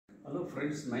Hello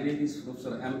friends, my name is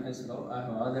Professor M. S. Rao. I have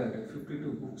authored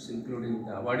 52 books including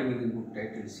the award-winning book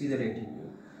titled See the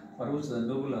Writing, for which the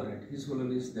Nobel laureate, His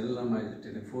Holiness Dalai Lama, is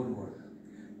in a foreword.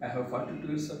 I have 42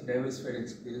 years of diversified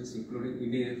experience including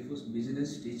Indian Air Force,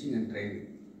 business, teaching and training.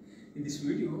 In this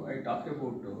video, I talk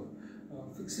about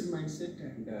fixed mindset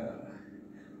and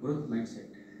growth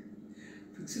mindset.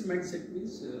 Fixed mindset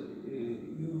means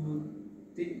you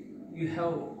think you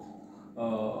have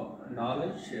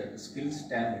knowledge, skills,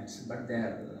 talents, but they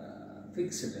are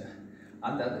fixed.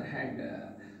 On the other hand,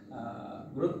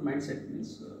 growth mindset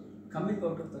means coming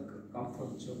out of the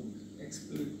comfort zone,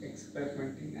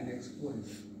 experimenting and exploring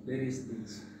various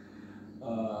things.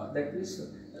 That means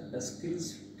the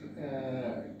skills,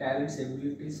 talents,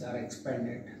 abilities are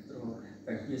expanded through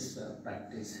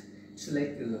practice. It's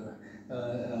like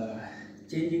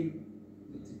changing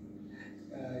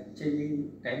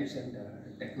times and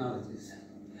technologies.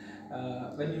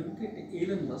 When you look at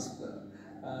Elon Musk,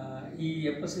 he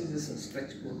emphasizes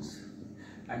stretch goals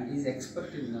and is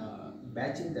expert in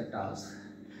batching the tasks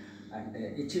and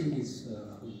achieving his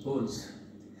goals.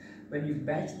 When you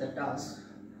batch the task,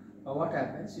 what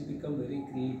happens? You become very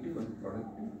creative and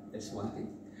productive. That's one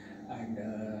thing, and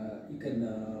you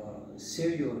can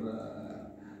save your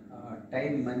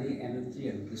time, money, energy,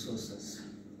 and resources.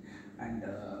 And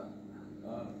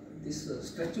these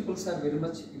stretch goals are very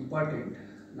much important,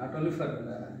 not only for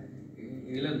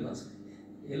Elon Musk.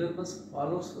 Elon Musk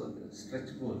follows the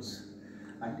stretch goals,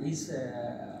 and he's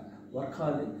a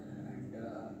workaholic,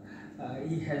 and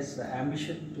he has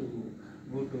ambition to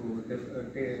go to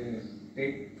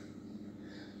take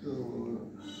to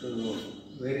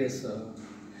various other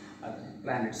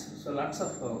planets. So lots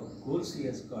of goals he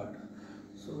has got.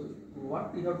 So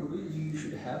what you have to do is you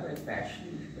should have a passion,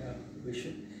 you should have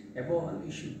vision. Above all,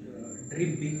 you should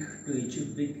dream big to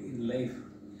achieve big in life.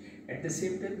 At the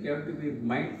same time, you have to be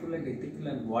mindful and ethical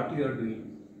in what you are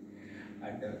doing.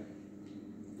 And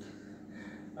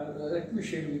let me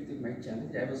share with you my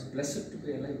challenge. I was blessed to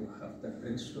be alive after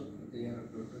brain stroke in the year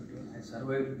of 2021. I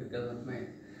survived because of my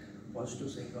positive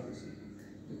psychology,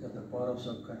 because of the power of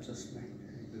subconscious mind,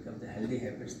 and because of the healthy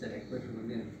habits that I acquired from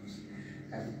Indian Air Force.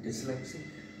 I am dyslexic,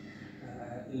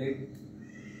 late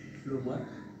bloomer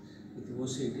with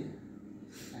OCD,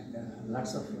 and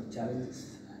lots of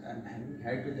challenges. And having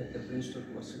had that, the brain stroke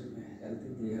worsened my health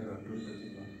in the year of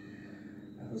 2021.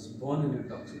 I was born in a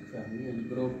toxic family and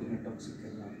grew up in a toxic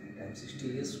environment. I am 60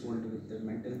 years old with the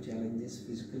mental challenges,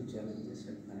 physical challenges,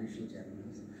 and financial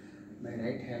challenges. My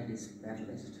right hand is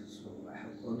paralyzed, so I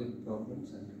have chronic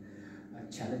problems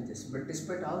and challenges. But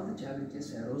despite all the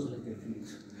challenges, I rose like a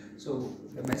phoenix. So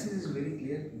the message is very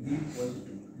clear: be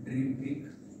positive, dream big,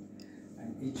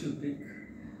 and achieve big.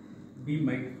 Be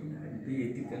mindful and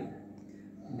be ethical.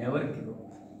 Never give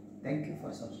up. Thank you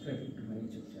for subscribing to my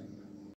YouTube channel.